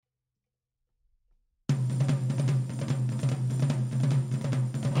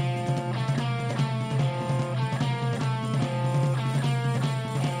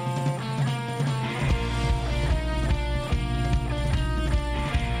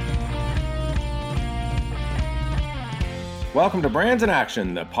Welcome to Brands in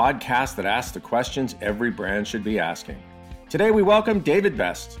Action, the podcast that asks the questions every brand should be asking. Today we welcome David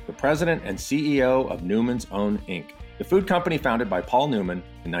Best, the president and CEO of Newman's Own Inc., the food company founded by Paul Newman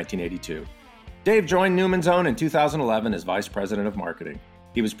in 1982. Dave joined Newman's Own in 2011 as vice president of marketing.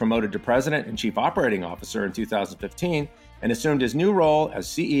 He was promoted to president and chief operating officer in 2015 and assumed his new role as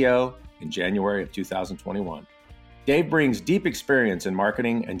CEO in January of 2021. Dave brings deep experience in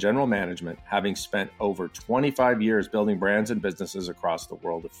marketing and general management, having spent over 25 years building brands and businesses across the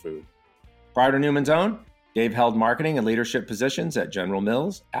world of food. Prior to Newman's Own, Dave held marketing and leadership positions at General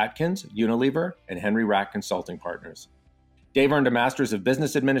Mills, Atkins, Unilever, and Henry Rack Consulting Partners. Dave earned a Master's of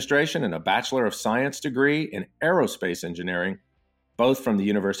Business Administration and a Bachelor of Science degree in Aerospace Engineering, both from the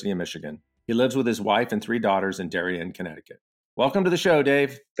University of Michigan. He lives with his wife and 3 daughters in Darien, Connecticut. Welcome to the show,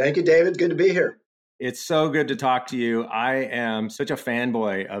 Dave. Thank you, David. Good to be here. It's so good to talk to you. I am such a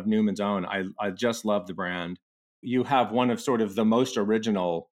fanboy of Newman's Own. I just love the brand. You have one of sort of the most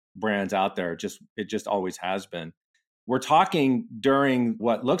original brands out there. It just always has been. We're talking during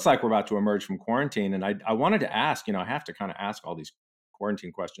what looks like we're about to emerge from quarantine. And I wanted to ask, I have to kind of ask all these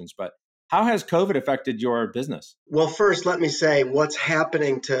quarantine questions, but how has COVID affected your business? Well, first, let me say what's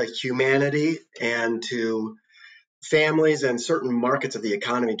happening to humanity and to families and certain markets of the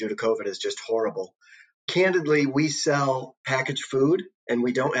economy due to COVID is just horrible. Candidly, we sell packaged food and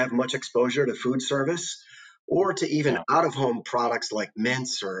we don't have much exposure to food service or to even out-of-home products like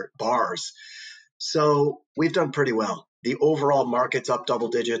mints or bars. So we've done pretty well. The overall market's up double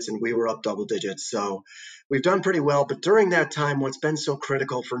digits and we were up double digits. So we've done pretty well. But during that time, what's been so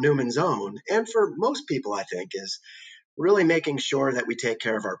critical for Newman's Own and for most people, I think, is really making sure that we take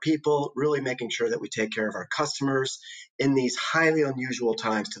care of our people, really making sure that we take care of our customers in these highly unusual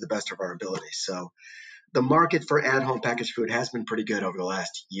times to the best of our ability. So the market for at-home packaged food has been pretty good over the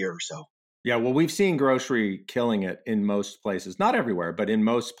last year or so. Yeah, well, we've seen grocery killing it in most places, not everywhere, but in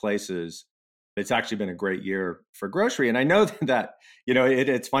most places. It's actually been a great year for grocery. And I know that,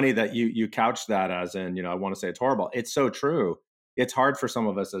 it's funny that you couch that as in, I want to say it's horrible. It's so true. It's hard for some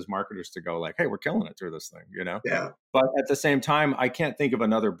of us as marketers to go like, hey, we're killing it through this thing, Yeah. But at the same time, I can't think of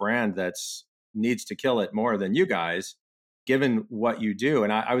another brand that's needs to kill it more than you guys, given what you do.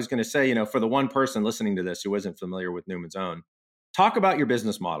 And I was going to say, for the one person listening to this who isn't familiar with Newman's Own, talk about your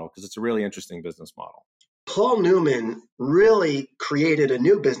business model, because it's a really interesting business model. Paul Newman really created a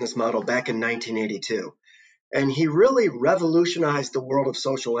new business model back in 1982. And he really revolutionized the world of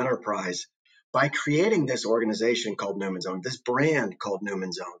social enterprise by creating this organization called Newman's Own, this brand called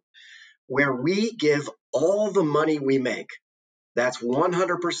Newman's Own, where we give all the money we make. That's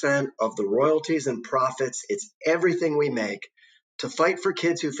 100% of the royalties and profits. It's everything we make to fight for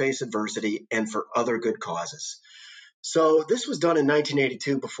kids who face adversity and for other good causes. So this was done in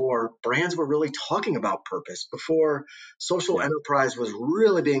 1982 before brands were really talking about purpose, before social enterprise was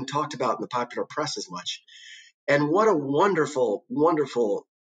really being talked about in the popular press as much. And what a wonderful, wonderful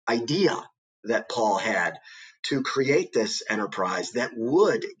idea that Paul had to create this enterprise that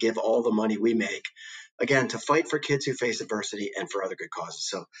would give all the money we make, again, to fight for kids who face adversity and for other good causes.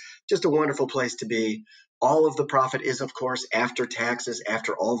 So just a wonderful place to be. All of the profit is, of course, after taxes,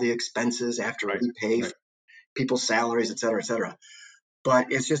 after all the expenses, after we pay for people's salaries, et cetera, et cetera.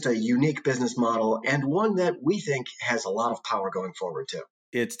 But it's just a unique business model and one that we think has a lot of power going forward, too.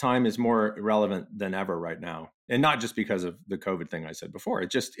 Its time is more relevant than ever right now. And not just because of the COVID thing I said before.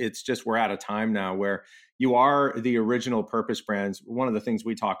 It's just we're at a time now where you are the original purpose brands. One of the things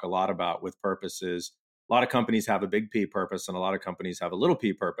we talk a lot about with purpose is a lot of companies have a big P purpose and a lot of companies have a little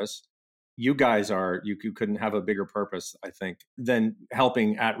p purpose. You guys you couldn't have a bigger purpose, I think, than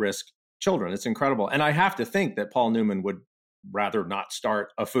helping at-risk children. It's incredible. And I have to think that Paul Newman would rather not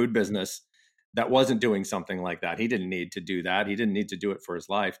start a food business that wasn't doing something like that. He didn't need to do that. He didn't need to do it for his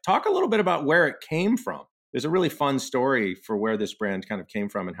life. Talk a little bit about where it came from. There's a really fun story for where this brand kind of came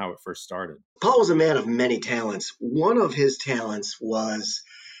from and how it first started. Paul was a man of many talents. One of his talents was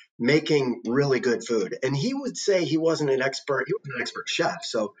making really good food. And he would say he was an expert chef.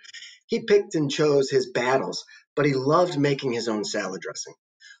 So he picked and chose his battles, but he loved making his own salad dressing.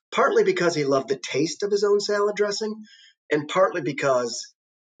 Partly because he loved the taste of his own salad dressing, and partly because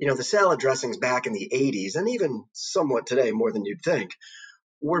the salad dressings back in the 80s, and even somewhat today, more than you'd think,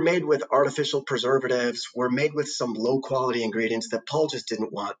 were made with artificial preservatives, were made with some low-quality ingredients that Paul just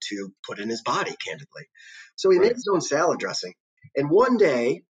didn't want to put in his body, candidly. So he made his own salad dressing. And one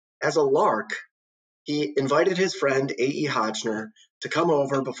day, as a lark, he invited his friend, A.E. Hotchner, to come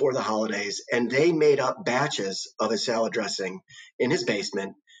over before the holidays, and they made up batches of his salad dressing in his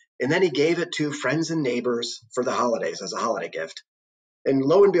basement, and then he gave it to friends and neighbors for the holidays as a holiday gift. And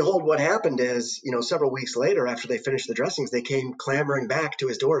lo and behold, what happened is, several weeks later, after they finished the dressings, they came clamoring back to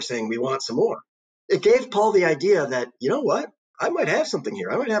his door saying, "We want some more." It gave Paul the idea that, you know what? I might have something here.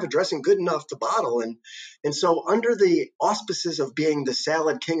 I might have a dressing good enough to bottle. And so under the auspices of being the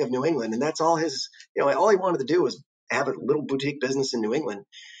salad king of New England, and that's all all he wanted to do was have a little boutique business in New England,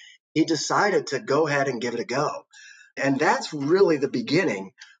 he decided to go ahead and give it a go. And that's really the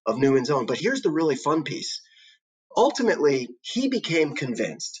beginning of Newman's Own. But here's the really fun piece. Ultimately, he became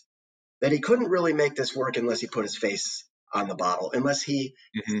convinced that he couldn't really make this work unless he put his face on the bottle, unless he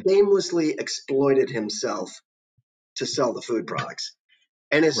shamelessly exploited himself to sell the food products.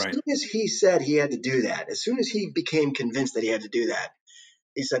 And as soon as he said he had to do that, as soon as he became convinced that he had to do that,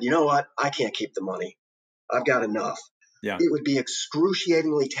 he said, "You know what? I can't keep the money. I've got enough." Yeah. It would be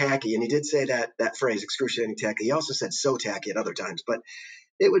excruciatingly tacky. And he did say that phrase, excruciatingly tacky. He also said so tacky at other times, but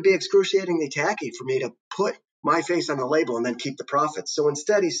it would be excruciatingly tacky for me to put my face on the label and then keep the profits. So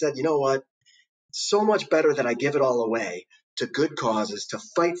instead he said, "You know what? It's so much better that I give it all away to good causes, to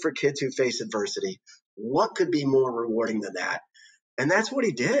fight for kids who face adversity. What could be more rewarding than that?" And that's what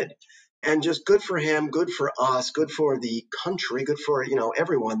he did. And just good for him, good for us, good for the country, good for,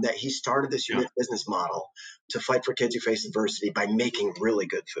 everyone that he started this unique business model to fight for kids who face adversity by making really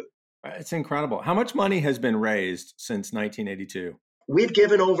good food. It's incredible. How much money has been raised since 1982? We've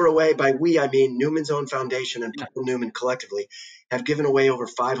given away, by we, I mean Newman's Own Foundation and Paul Newman collectively have given away over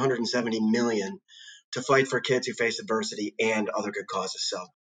 $570 million to fight for kids who face adversity and other good causes. So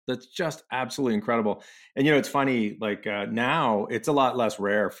that's just absolutely incredible. And, it's funny, like now it's a lot less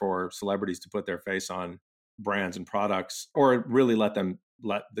rare for celebrities to put their face on brands and products or really let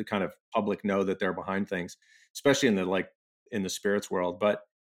the kind of public know that they're behind things, especially in the spirits world. But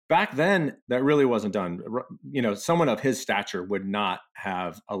back then, that really wasn't done. Someone of his stature would not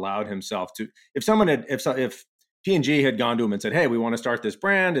have allowed himself to. If P&G had gone to him and said, "Hey, we want to start this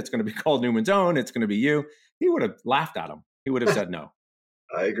brand. It's going to be called Newman's Own. It's going to be you," he would have laughed at him. He would have said no.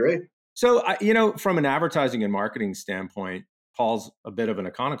 I agree. So, from an advertising and marketing standpoint, Paul's a bit of an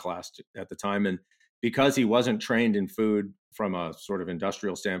iconoclast at the time, and because he wasn't trained in food from a sort of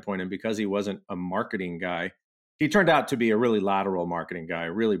industrial standpoint, and because he wasn't a marketing guy, he turned out to be a really lateral marketing guy,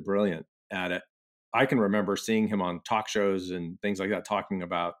 really brilliant at it. I can remember seeing him on talk shows and things like that, talking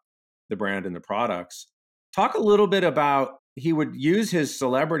about the brand and the products. Talk a little bit about, he would use his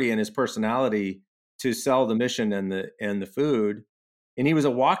celebrity and his personality to sell the mission and the food. And he was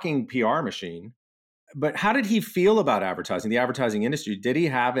a walking PR machine. But how did he feel about advertising, the advertising industry? Did he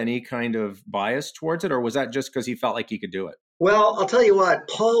have any kind of bias towards it, or was that just because he felt like he could do it? Well, I'll tell you what,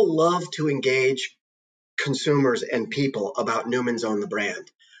 Paul loved to engage consumers and people about Newman's Own, the brand,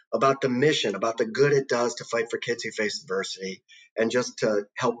 about the mission, about the good it does to fight for kids who face adversity and just to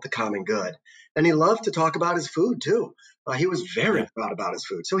help the common good. And he loved to talk about his food too. He was very proud about his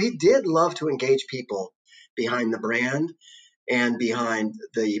food. So he did love to engage people behind the brand and behind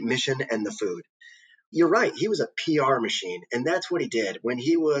the mission and the food. You're right. He was a PR machine, and that's what he did. When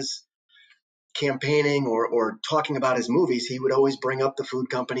he was campaigning or talking about his movies, he would always bring up the food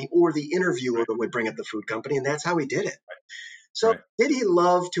company, or the interviewer would bring up the food company, and that's how he did it. So did he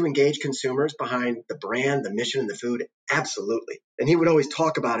love to engage consumers behind the brand, the mission, and the food? Absolutely. And he would always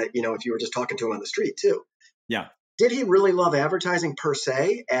talk about it, if you were just talking to him on the street too. Yeah. Did he really love advertising per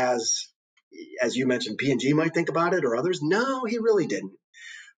se, as you mentioned, P&G might think about it, or others? No, he really didn't.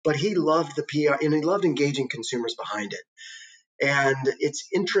 But he loved the PR, and he loved engaging consumers behind it. And it's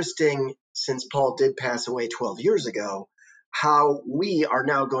interesting, since Paul did pass away 12 years ago, how we are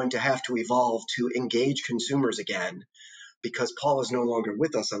now going to have to evolve to engage consumers again, because Paul is no longer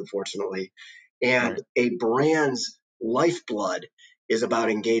with us, unfortunately. And a brand's lifeblood is about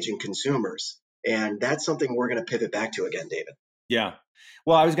engaging consumers. And that's something we're going to pivot back to again, David. Yeah.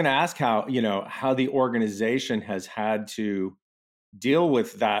 Well, I was going to ask how the organization has had to deal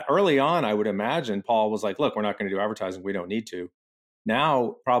with that. Early on, I would imagine Paul was like, "Look, we're not going to do advertising. We don't need to."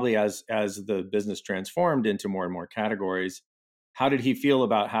 Now, probably as the business transformed into more and more categories, how did he feel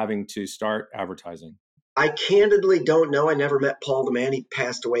about having to start advertising? I candidly don't know. I never met Paul the man. He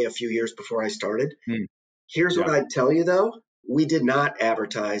passed away a few years before I started. Here's what I'd tell you, though. We did not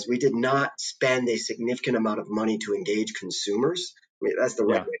advertise. We did not spend a significant amount of money to engage consumers. I mean, that's the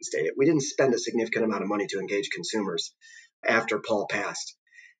right way to state it. We didn't spend a significant amount of money to engage consumers after Paul passed.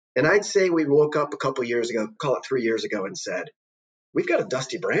 And I'd say we woke up a couple years ago, call it 3 years ago, and said, we've got a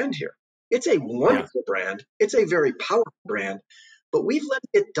dusty brand here. It's a wonderful brand. It's a very powerful brand, but we've let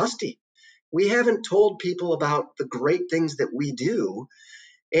it get dusty. We haven't told people about the great things that we do.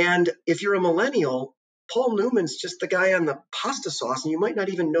 And if you're a millennial, Paul Newman's just the guy on the pasta sauce, and you might not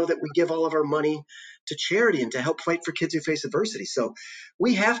even know that we give all of our money to charity and to help fight for kids who face adversity. So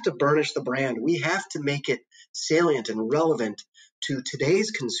we have to burnish the brand. We have to make it salient and relevant to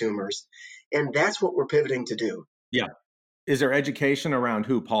today's consumers. And that's what we're pivoting to do. Yeah. Is there education around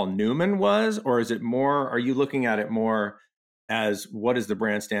who Paul Newman was, or is it more, are you looking at it more as what does the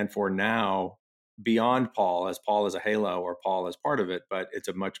brand stand for now beyond Paul, as Paul is a halo or Paul is part of it, but it's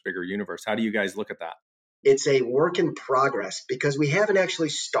a much bigger universe? How do you guys look at that? It's a work in progress because we haven't actually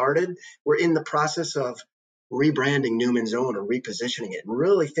started. We're in the process of rebranding Newman's Own or repositioning it and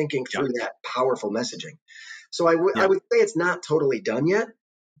really thinking through that powerful messaging. So I would say it's not totally done yet,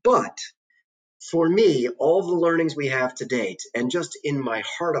 but for me, all the learnings we have to date, and just in my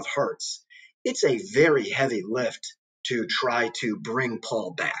heart of hearts, it's a very heavy lift to try to bring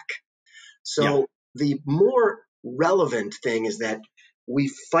Paul back. So the more relevant thing is that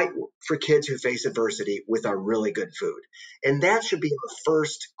we fight for kids who face adversity with our really good food. And that should be the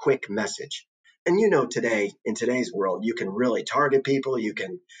first quick message. And today, in today's world, you can really target people.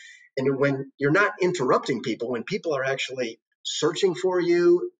 And when you're not interrupting people, when people are actually searching for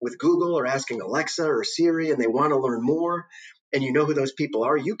you with Google or asking Alexa or Siri and they want to learn more, and you know who those people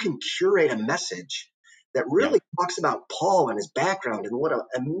are, you can curate a message that really talks about Paul and his background and what an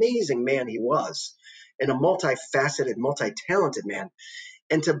amazing man he was, and a multifaceted, multi-talented man.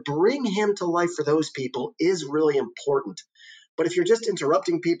 And to bring him to life for those people is really important. But if you're just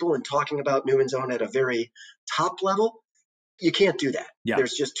interrupting people and talking about Newman's Own at a very top level, you can't do that. Yeah.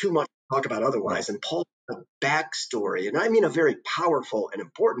 There's just too much to talk about otherwise. And Paul's a backstory, and I mean a very powerful and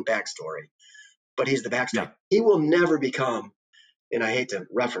important backstory, but he's the backstory. Yeah. He will never become, and I hate to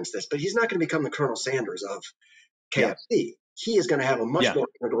reference this, but he's not going to become the Colonel Sanders of KFC. Yeah. He is going to have a much more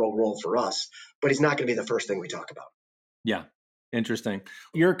integral role for us, but he's not going to be the first thing we talk about. Yeah. Interesting.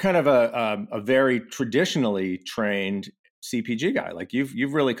 You're kind of a very traditionally trained CPG guy. Like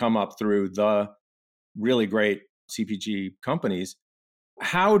you've really come up through the really great CPG companies.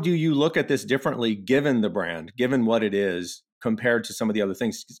 How do you look at this differently given the brand, given what it is compared to some of the other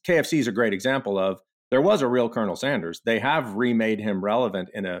things? KFC is a great example of there was a real Colonel Sanders. They have remade him relevant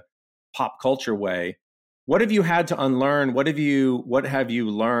in a pop culture way. What have you had to unlearn? What have you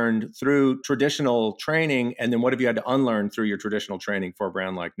learned through traditional training? And then what have you had to unlearn through your traditional training for a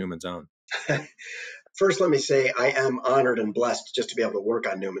brand like Newman's Own? First, let me say I am honored and blessed just to be able to work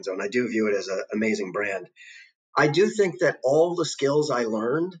on Newman's Own. I do view it as an amazing brand. I do think that all the skills I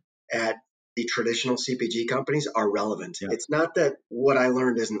learned at the traditional CPG companies are relevant. Yeah. It's not that what I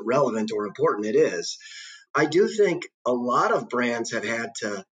learned isn't relevant or important. It is. I do think a lot of brands have had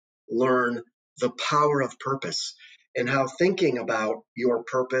to learn the power of purpose and how thinking about your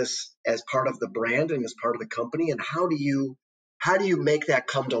purpose as part of the brand and as part of the company, and how do you make that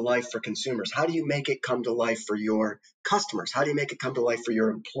come to life for consumers? How do you make it come to life for your customers? How do you make it come to life for your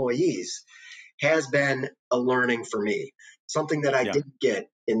employees? Has been a learning for me, something that I didn't get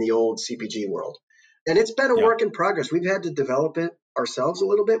in the old CPG world. And it's been a work in progress. We've had to develop it ourselves a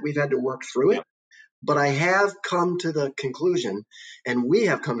little bit. We've had to work through it. But I have come to the conclusion, and we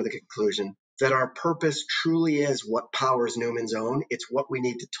have come to the conclusion, that our purpose truly is what powers Newman's Own. It's what we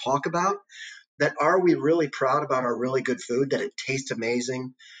need to talk about. That are we really proud about our really good food, that it tastes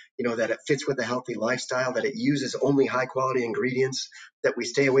amazing, that it fits with a healthy lifestyle, that it uses only high quality ingredients, that we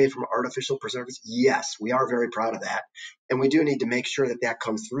stay away from artificial preservatives? Yes, we are very proud of that. And we do need to make sure that that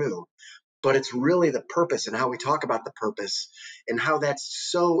comes through. But it's really the purpose and how we talk about the purpose and how that's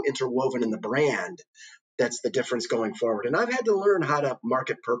so interwoven in the brand that's the difference going forward. And I've had to learn how to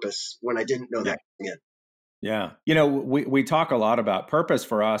market purpose when I didn't know that yet. Yeah. We talk a lot about purpose.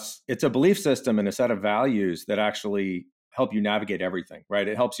 For us, it's a belief system and a set of values that actually help you navigate everything, right?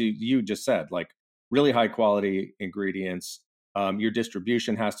 It helps you just said, like really high quality ingredients. Your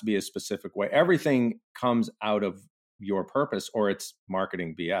distribution has to be a specific way. Everything comes out of your purpose, or it's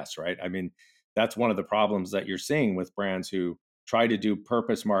marketing BS, right? I mean, that's one of the problems that you're seeing with brands who try to do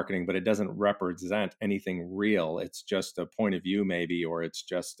purpose marketing, but it doesn't represent anything real. It's just a point of view maybe, or it's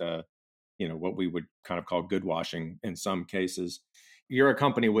just what we would kind of call good washing in some cases. You're a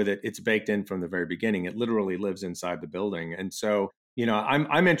company with it. It's baked in from the very beginning. It literally lives inside the building. And so,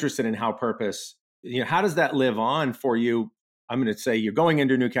 I'm interested in how purpose, how does that live on for you? I'm going to say you're going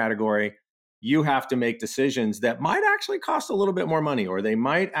into a new category. You have to make decisions that might actually cost a little bit more money, or they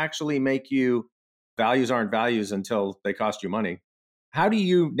might actually make you, values aren't values until they cost you money. How do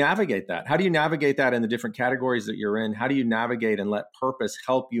you navigate that? How do you navigate that in the different categories that you're in? How do you navigate and let purpose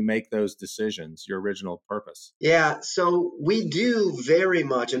help you make those decisions, your original purpose? Yeah, so we do very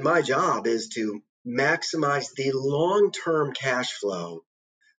much, and my job is to maximize the long-term cash flow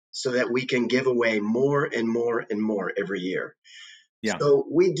so that we can give away more and more and more every year. Yeah. So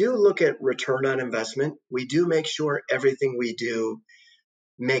we do look at return on investment. We do make sure everything we do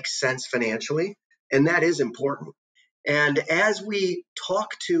makes sense financially, and that is important. And as we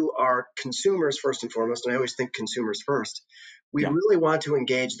talk to our consumers first and foremost, and I always think consumers first, we Yeah. really want to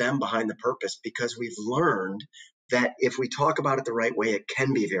engage them behind the purpose, because we've learned that if we talk about it the right way, it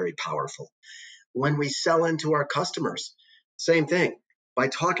can be very powerful. When we sell into our customers, same thing. By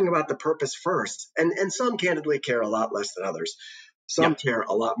talking about the purpose first, and some candidly care a lot less than others. Some Yeah. care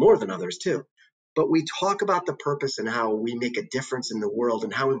a lot more than others too. But we talk about the purpose and how we make a difference in the world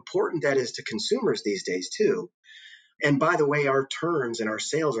and how important that is to consumers these days too. And by the way, our turns and our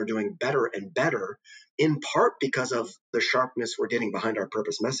sales are doing better and better, in part because of the sharpness we're getting behind our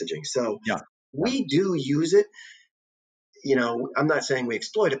purpose messaging. So Yeah. Yeah. we do use it. I'm not saying we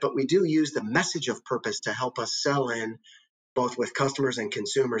exploit it, but we do use the message of purpose to help us sell in both with customers and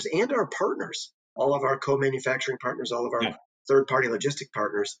consumers and our partners, all of our co-manufacturing partners, all of our Yeah. third-party logistic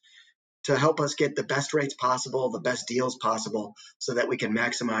partners, to help us get the best rates possible, the best deals possible, so that we can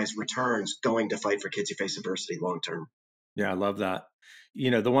maximize returns going to fight for kids who face adversity long term. Yeah, I love that.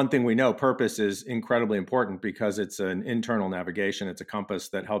 The one thing we know, purpose is incredibly important because it's an internal navigation. It's a compass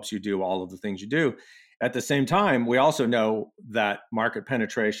that helps you do all of the things you do. At the same time, we also know that market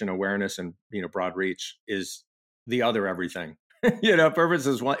penetration, awareness, and broad reach is the other everything. Purpose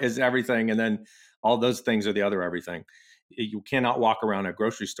is everything, and then all those things are the other everything. You cannot walk around a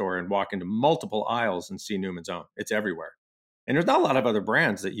grocery store and walk into multiple aisles and see Newman's Own. It's everywhere, and there's not a lot of other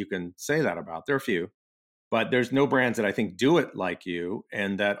brands that you can say that about. There are a few. But there's no brands that I think do it like you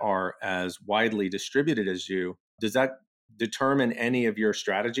and that are as widely distributed as you. Does that determine any of your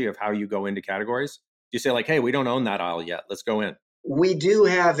strategy of how you go into categories? Do you say like, hey, we don't own that aisle yet, let's go in? We do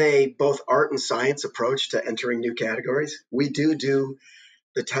have a both art and science approach to entering new categories. We do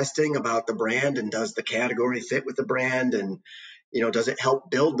the testing about the brand, and does the category fit with the brand, and does it help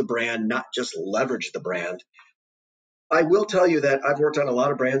build the brand, not just leverage the brand. I will tell you that I've worked on a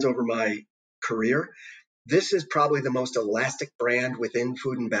lot of brands over my career. This is probably the most elastic brand within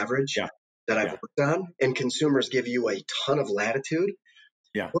food and beverage Yeah. that I've Yeah. worked on, and consumers give you a ton of latitude.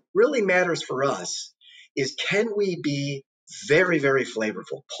 Yeah. What really matters for us is, can we be very, very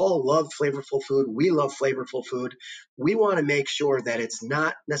flavorful? Paul loved flavorful food. We love flavorful food. We want to make sure that it's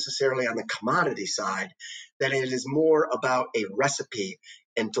not necessarily on the commodity side, that it is more about a recipe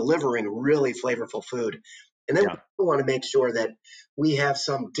and delivering really flavorful food. And then Yeah. we want to make sure that we have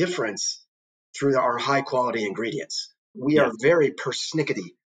some difference through our high quality ingredients. We Yeah. are very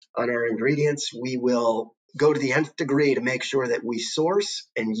persnickety on our ingredients. We will go to the nth degree to make sure that we source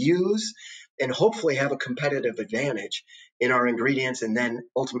and use and hopefully have a competitive advantage in our ingredients and then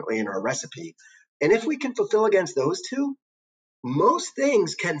ultimately in our recipe. And if we can fulfill against those two, most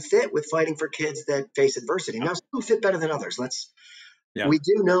things can fit with fighting for kids that face adversity. Now, some fit better than others. Yeah. We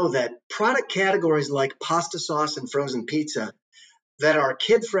do know that product categories like pasta sauce and frozen pizza that are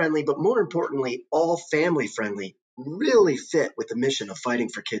kid friendly, but more importantly, all family friendly, really fit with the mission of fighting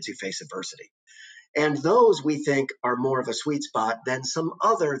for kids who face adversity. And those we think are more of a sweet spot than some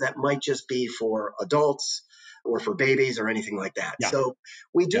other that might just be for adults or for babies or anything like that. Yeah. So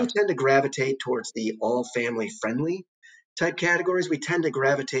we do Yeah. tend to gravitate towards the all family friendly type categories. We tend to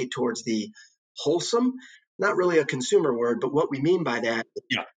gravitate towards the wholesome, not really a consumer word, but what we mean by that,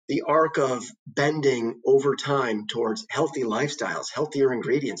 Yeah. the arc of bending over time towards healthy lifestyles, healthier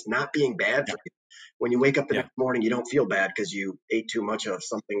ingredients, not being bad for you. When you wake up the Yeah. next morning, you don't feel bad because you ate too much of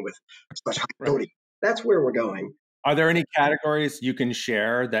something with such high Right. sodium. That's where we're going. Are there any categories you can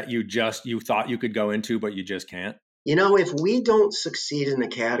share that you thought you could go into, but you just can't? If we don't succeed in a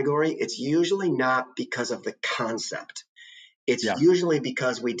category, it's usually not because of the concept. It's Yeah. usually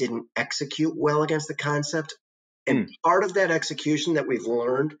because we didn't execute well against the concept. And part of that execution that we've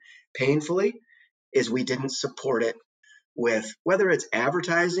learned painfully is we didn't support it with whether it's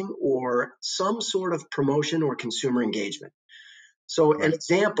advertising or some sort of promotion or consumer engagement. So an Right.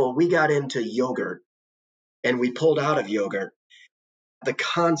 example, we got into yogurt and we pulled out of yogurt. The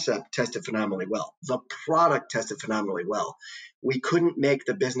concept tested phenomenally well. The product tested phenomenally well. We couldn't make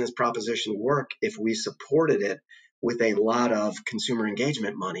the business proposition work if we supported it with a lot of consumer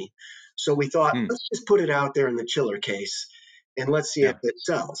engagement money. So we thought, let's just put it out there in the chiller case and let's see Yeah. if it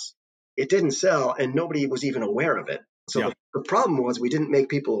sells. It didn't sell and nobody was even aware of it. So Yeah. the problem was we didn't make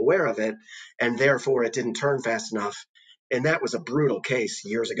people aware of it, and therefore it didn't turn fast enough. And that was a brutal case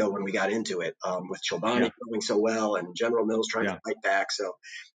years ago when we got into it, with Chobani Yeah. going so well and General Mills trying Yeah. to fight back. So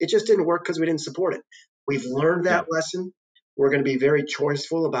it just didn't work because we didn't support it. We've learned that Yeah. lesson. We're going to be very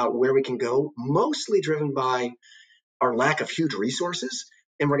choiceful about where we can go, mostly driven by our lack of huge resources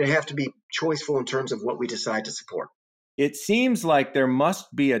and we're going to have to be choiceful in terms of what we decide to support. It seems like there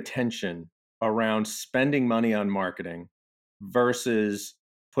must be a tension around spending money on marketing versus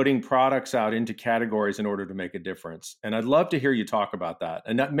putting products out into categories in order to make a difference. And I'd love to hear you talk about that.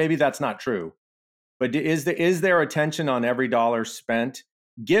 And maybe that's not true, but is there a tension on every dollar spent,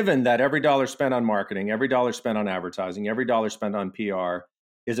 given that every dollar spent on marketing, every dollar spent on advertising, every dollar spent on PR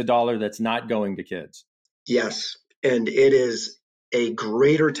is a dollar that's not going to kids? Yes, and it is a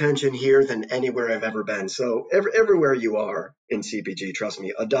greater tension here than anywhere I've ever been. So everywhere you are in CPG, trust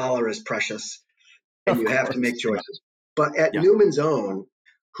me, a dollar is precious and Of you have course. to make choices. But at Newman's Own,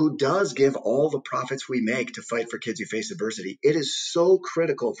 who does give all the profits we make to fight for kids who face adversity, it is so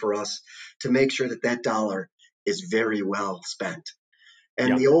critical for us to make sure that that dollar is very well spent.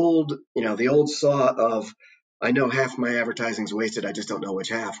 And the old saw of, I know half my advertising's wasted, I just don't know which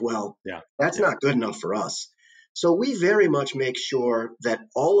half. Well, that's not good enough for us. So we very much make sure that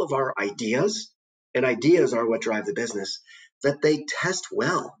all of our ideas, and ideas are what drive the business, that they test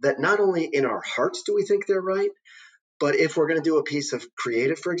well, that not only in our hearts do we think they're right, but if we're going to do a piece of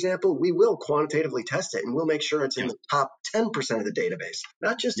creative, for example, we will quantitatively test it and we'll make sure it's in the top 10% of the database,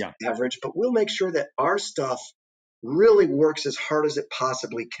 not just average, but we'll make sure that our stuff really works as hard as it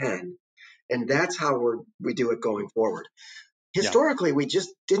possibly can. And that's how we do it going forward. Historically, we just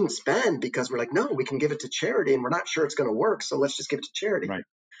didn't spend because we're like, no, we can give it to charity and we're not sure it's going to work. So let's just give it to charity. Right.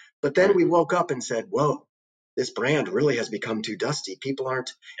 But then we woke up and said, whoa, this brand really has become too dusty. People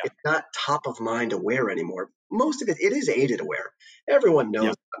aren't, it's not top of mind aware anymore. Most of it is aided aware. Everyone knows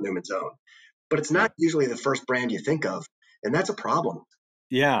about Newman's Own, but it's not usually the first brand you think of. And that's a problem.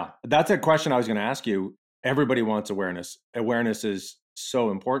 Yeah, that's a question I was going to ask you. Everybody wants awareness. Awareness is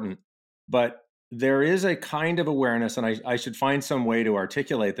so important, but there is a kind of awareness, and I should find some way to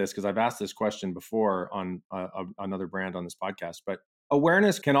articulate this because I've asked this question before on another brand on this podcast, but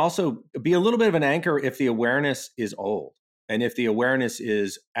awareness can also be a little bit of an anchor if the awareness is old and if the awareness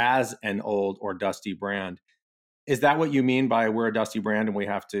is as an old or dusty brand. Is that what you mean by we're a dusty brand and we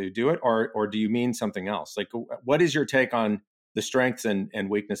have to do it? Or do you mean something else? Like, what is your take on the strengths and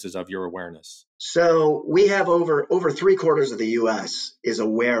weaknesses of your awareness? So we have over 3/4 of the U.S. is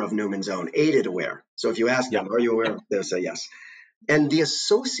aware of Newman's Own, aided aware. So if you ask them, are you aware of this? They'll say yes. And the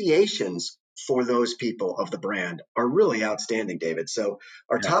associations for those people of the brand are really outstanding, David. So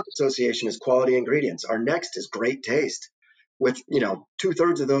our top association is quality ingredients. Our next is great taste, with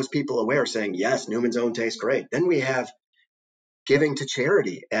 2/3 of those people aware saying, yes, Newman's Own tastes great. Then we have giving to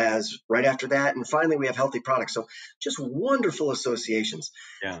charity as right after that. And finally, we have healthy products. So just wonderful associations.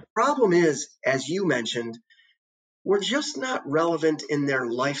 The problem is, as you mentioned, we're just not relevant in their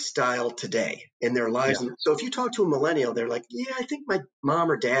lifestyle today, in their lives. So if you talk to a millennial, they're like, yeah, I think my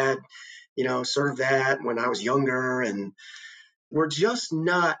mom or dad, served that when I was younger. And we're just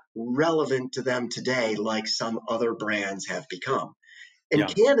not relevant to them today like some other brands have become. And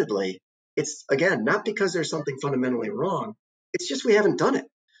candidly, it's, again, not because there's something fundamentally wrong. It's just we haven't done it.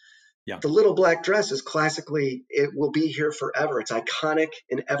 The little black dress is classically, it will be here forever. It's iconic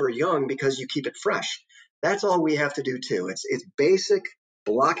and ever young because you keep it fresh. That's all we have to do too. It's basic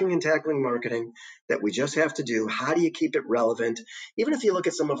blocking and tackling marketing that we just have to do. How do you keep it relevant? Even if you look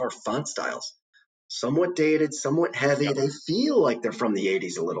at some of our font styles, somewhat dated, somewhat heavy, they feel like they're from the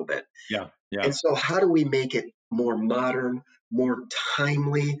 80s a little bit. And so how do we make it more modern, more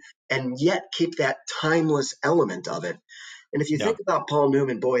timely, and yet keep that timeless element of it? And if you think about Paul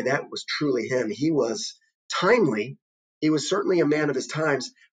Newman, boy, that was truly him. He was timely. He was certainly a man of his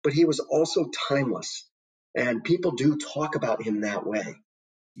times, but he was also timeless. And people do talk about him that way.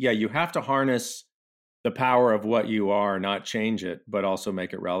 Yeah, you have to harness the power of what you are, not change it, but also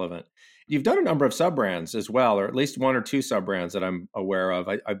make it relevant. You've done a number of sub-brands as well, or at least one or two sub-brands that I'm aware of.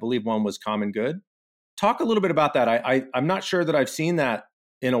 I believe one was Common Good. Talk a little bit about that. I'm not sure that I've seen that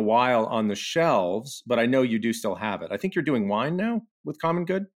in a while on the shelves, but I know you do still have it. I think you're doing wine now with Common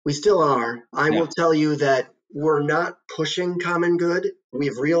Good. We still are. I will tell you that we're not pushing Common Good.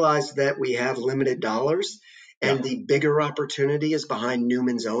 We've realized that we have limited dollars, and the bigger opportunity is behind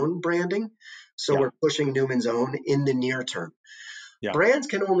Newman's Own branding. So we're pushing Newman's Own in the near term. Brands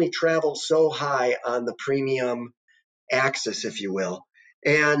can only travel so high on the premium axis, if you will.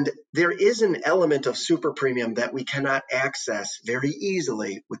 And there is an element of super premium that we cannot access very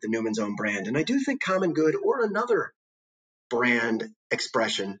easily with the Newman's Own brand. And I do think Common Good or another brand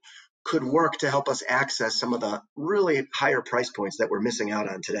expression could work to help us access some of the really higher price points that we're missing out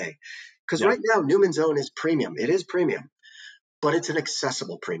on today. Because right now, Newman's Own is premium. It is premium, but it's an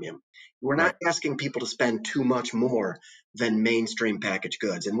accessible premium. We're not asking people to spend too much more than mainstream packaged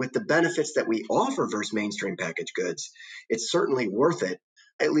goods. And with the benefits that we offer versus mainstream packaged goods, it's certainly worth it.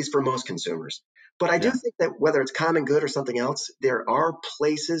 at least for most consumers. But I do Yeah. think that whether it's common good or something else, there are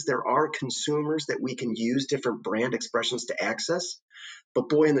places, there are consumers that we can use different brand expressions to access. But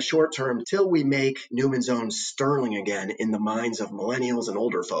boy, in the short term, till we make Newman's Own sterling again in the minds of millennials and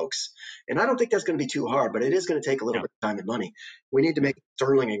older folks, and I don't think that's going to be too hard, but it is going to take a little Yeah. bit of time and money. We need to Yeah. make it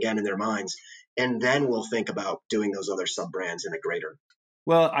sterling again in their minds, and then we'll think about doing those other sub brands in a greater.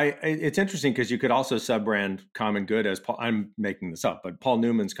 Well, it's interesting because you could also sub-brand Common Good as Paul, I'm making this up, but Paul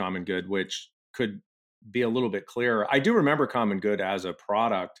Newman's Common Good, which could be a little bit clearer. I do remember Common Good as a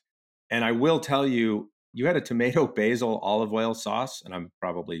product, and I will tell you, you had a tomato basil olive oil sauce, and I'm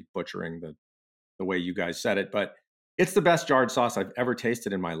probably butchering the way you guys said it, but it's the best jarred sauce I've ever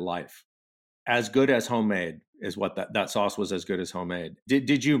tasted in my life. As good as homemade is what that sauce was, as good as homemade.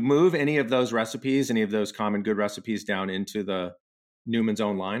 Did you move any of those recipes, any of those Common Good recipes down into the Newman's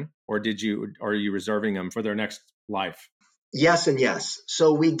Own line, or are you reserving them for their next life? Yes and yes.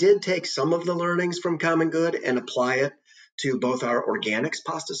 So we did take some of the learnings from Common Good and apply it to both our organics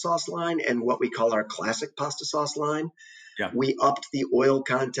pasta sauce line and what we call our classic pasta sauce line. Yeah. We upped the oil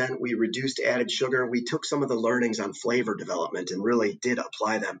content, we reduced added sugar, we took some of the learnings on flavor development and really did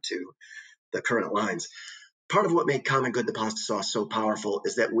apply them to the current lines. Part of what made Common Good the pasta sauce so powerful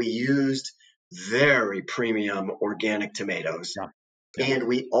is that we used very premium organic tomatoes. Yeah. Yeah. And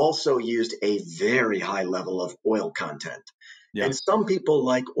we also used a very high level of oil content. Yeah. And some people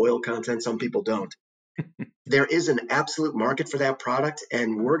like oil content, some people don't. There is an absolute market for that product,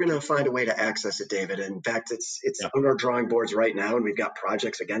 and we're going to find a way to access it, David. In fact, it's Yeah. on our drawing boards right now, and we've got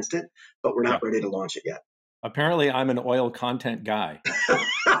projects against it, but we're Yeah. not ready to launch it yet. Apparently, I'm an oil content guy.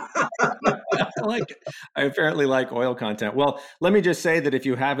 I apparently like oil content. Well, let me just say that if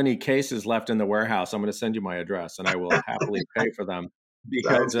you have any cases left in the warehouse, I'm going to send you my address, and I will happily pay for them.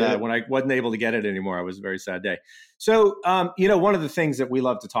 Because when I wasn't able to get it anymore, it was a very sad day. So, one of the things that we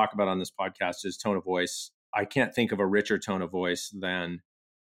love to talk about on this podcast is tone of voice. I can't think of a richer tone of voice than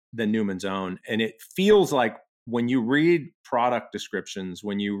Newman's Own. And it feels like when you read product descriptions,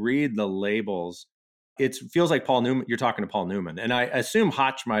 when you read the labels, it feels like Paul Newman, you're talking to Paul Newman. And I assume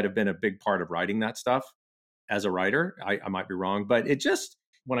Hotch might have been a big part of writing that stuff as a writer. I might be wrong, but it just,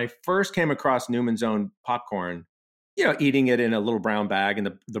 when I first came across Newman's Own popcorn, eating it in a little brown bag, and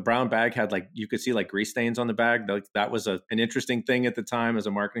the brown bag had, like, you could see like grease stains on the bag. Like, that was an interesting thing at the time as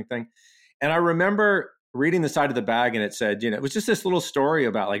a marketing thing. And I remember reading the side of the bag, and it said, it was just this little story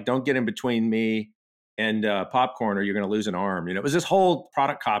about, like, don't get in between me and popcorn or you're going to lose an arm. It was this whole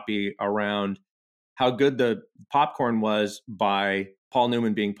product copy around how good the popcorn was by Paul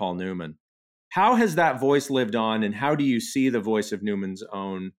Newman being Paul Newman. How has that voice lived on, and how do you see the voice of Newman's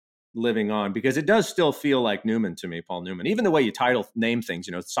Own living on? Because it does still feel like Newman to me, Paul Newman. Even the way you name things,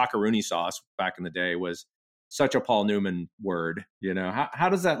 Socceroonie sauce back in the day was such a Paul Newman word. How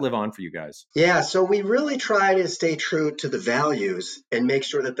does that live on for you guys? Yeah, so we really try to stay true to the values and make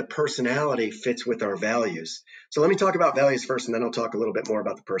sure that the personality fits with our values. So let me talk about values first, and then I'll talk a little bit more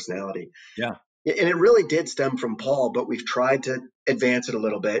about the personality. Yeah. And it really did stem from Paul, but we've tried to advance it a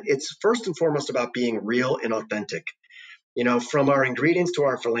little bit. It's first and foremost about being real and authentic. From our ingredients to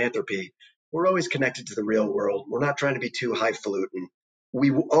our philanthropy, we're always connected to the real world. We're not trying to be too highfalutin.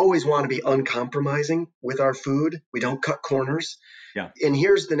 We always want to be uncompromising with our food. We don't cut corners. Yeah. And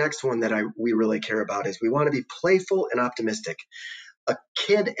here's the next one that we really care about is we want to be playful and optimistic. A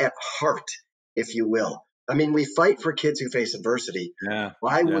kid at heart, if you will. I mean, we fight for kids who face adversity. Yeah.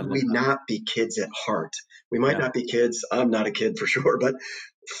 Why would we not be kids at heart? We might not be kids. I'm not a kid for sure, but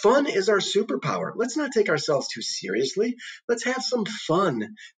fun is our superpower. Let's not take ourselves too seriously. Let's have some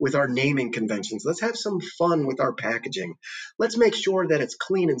fun with our naming conventions. Let's have some fun with our packaging. Let's make sure that it's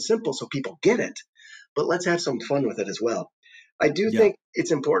clean and simple so people get it, but let's have some fun with it as well. I do think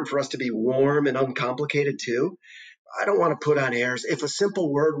it's important for us to be warm and uncomplicated too. I don't want to put on airs. If a simple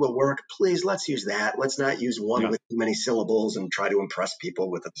word will work, please, let's use that. Let's not use one with too many syllables and try to impress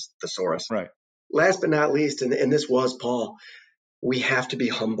people with a thesaurus. Right. Last but not least, and this was Paul, we have to be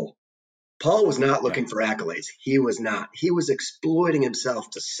humble. Paul was not looking for accolades. He was not. He was exploiting himself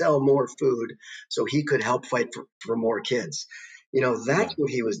to sell more food so he could help fight for more kids. That's what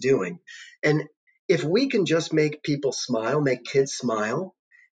he was doing. And if we can just make people smile, make kids smile,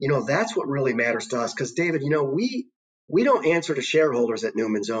 that's what really matters to us. Because, David, we don't answer to shareholders at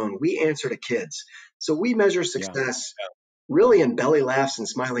Newman's Own. We answer to kids. So we measure success really in belly laughs and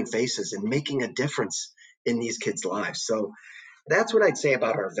smiling faces and making a difference in these kids' lives. So that's what I'd say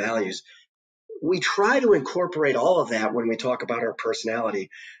about our values. We try to incorporate all of that when we talk about our personality.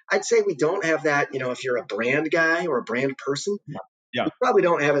 I'd say we don't have that, if you're a brand guy or a brand person, we probably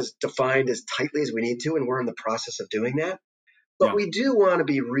don't have as defined as tightly as we need to, and we're in the process of doing that. But we do want to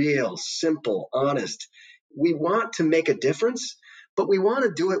be real, simple, honest. We want to make a difference, but we want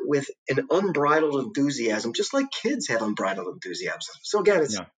to do it with an unbridled enthusiasm, just like kids have unbridled enthusiasm. So again,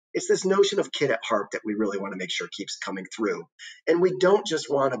 it's this notion of kid at heart that we really want to make sure keeps coming through. And we don't just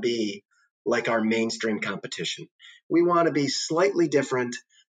want to be like our mainstream competition. We want to be slightly different,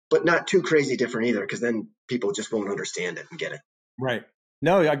 but not too crazy different either, because then people just won't understand it and get it. Right.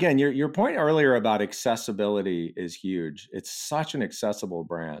 No, again, your point earlier about accessibility is huge. It's such an accessible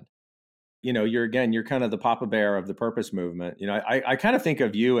brand. You're kind of the Papa Bear of the purpose movement. I kind of think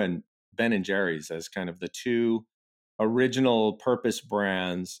of you and Ben and Jerry's as kind of the two original purpose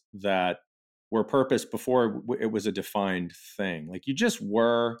brands that were purpose before it was a defined thing. Like you just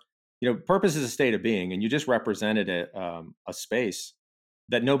were, purpose is a state of being, and you just represented a space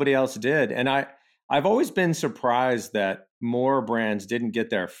that nobody else did. And I've always been surprised that more brands didn't get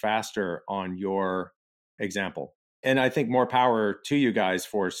there faster on your example. And I think more power to you guys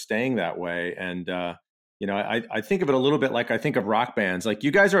for staying that way. And, I think of it a little bit like I think of rock bands. Like you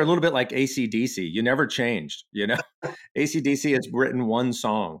guys are a little bit like AC/DC. You never changed, AC/DC has written one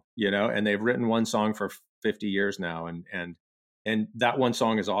song, and they've written one song for 50 years now. And that one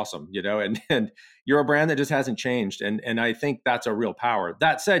song is awesome, and you're a brand that just hasn't changed. And I think that's a real power.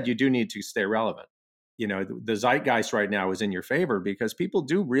 That said, you do need to stay relevant. The zeitgeist right now is in your favor because people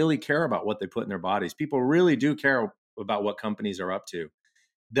do really care about what they put in their bodies. People really do care about what companies are up to.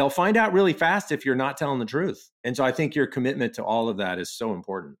 They'll find out really fast if you're not telling the truth. And so I think your commitment to all of that is so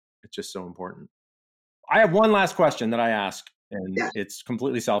important. It's just so important. I have one last question that I ask, and it's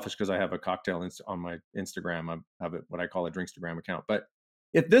completely selfish because I have a cocktail on my Instagram. I have what I call a Drinkstagram account. But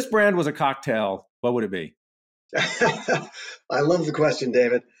if this brand was a cocktail, what would it be? I love the question,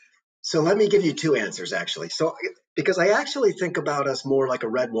 David. So let me give you two answers, actually. So because I actually think about us more like a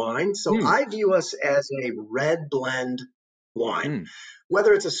red wine. So I view us as a red blend wine,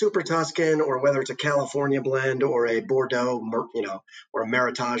 whether it's a Super Tuscan or whether it's a California blend or a Bordeaux, or a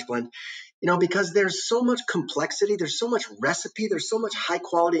Meritage blend, because there's so much complexity, there's so much recipe, there's so much high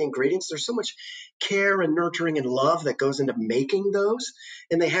quality ingredients, there's so much care and nurturing and love that goes into making those.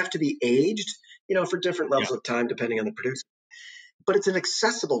 And they have to be aged, for different levels of time, depending on the producer. But it's an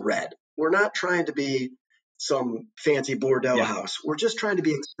accessible red. We're not trying to be some fancy Bordeaux house. We're just trying to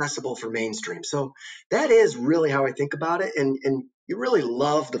be accessible for mainstream. So that is really how I think about it. And you really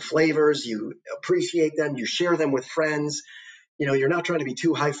love the flavors. You appreciate them. You share them with friends. You're not trying to be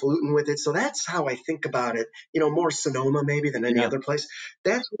too highfalutin with it. So that's how I think about it, more Sonoma maybe than any other place.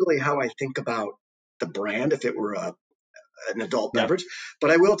 That's really how I think about the brand if it were an adult beverage. But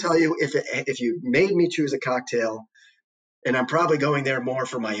I will tell you, if you made me choose a cocktail, and I'm probably going there more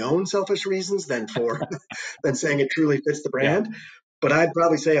for my own selfish reasons than saying it truly fits the brand. Yeah. But I'd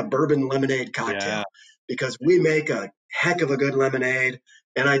probably say a bourbon lemonade cocktail because we make a heck of a good lemonade,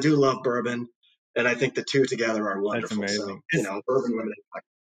 and I do love bourbon, and I think the two together are wonderful. That's amazing. So, bourbon lemonade cocktail.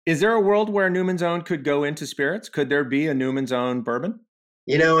 Is there a world where Newman's Own could go into spirits? Could there be a Newman's Own bourbon?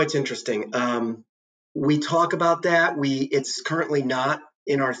 It's interesting. We talk about that. It's currently not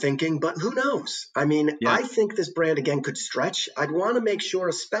in our thinking, but who knows? I mean, I think this brand, again, could stretch. I'd want to make sure,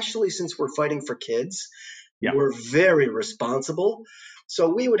 especially since we're fighting for kids, we're very responsible. So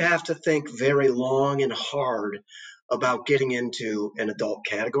we would have to think very long and hard about getting into an adult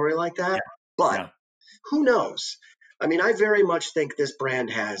category like that. Yeah. But who knows? I mean, I very much think this brand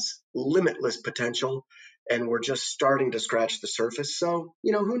has limitless potential, and we're just starting to scratch the surface. So,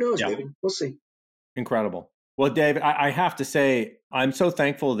 who knows, David? We'll see. Incredible. Well, Dave, I have to say, I'm so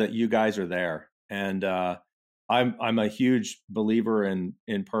thankful that you guys are there. And I'm a huge believer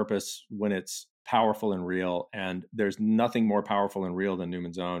in purpose when it's powerful and real. And there's nothing more powerful and real than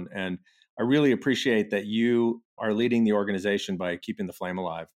Newman's Own. And I really appreciate that you are leading the organization by keeping the flame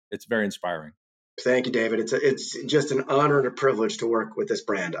alive. It's very inspiring. Thank you, David. It's just an honor and a privilege to work with this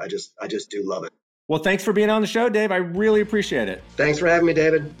brand. I just do love it. Well, thanks for being on the show, Dave. I really appreciate it. Thanks for having me,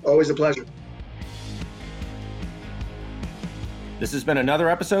 David. Always a pleasure. This has been another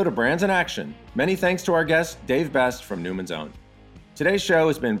episode of Brands in Action. Many thanks to our guest, Dave Best from Newman's Own. Today's show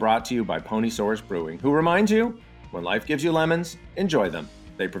has been brought to you by Pony Source Brewing, who reminds you, when life gives you lemons, enjoy them.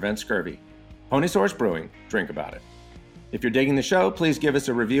 They prevent scurvy. Pony Source Brewing, drink about it. If you're digging the show, please give us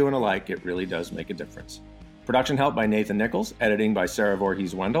a review and a like. It really does make a difference. Production help by Nathan Nichols, editing by Sarah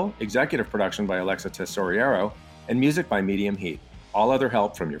Voorhees-Wendell, executive production by Alexa Tesoriero, and music by Medium Heat. All other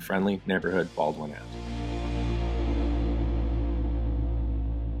help from your friendly neighborhood Baldwin Ant.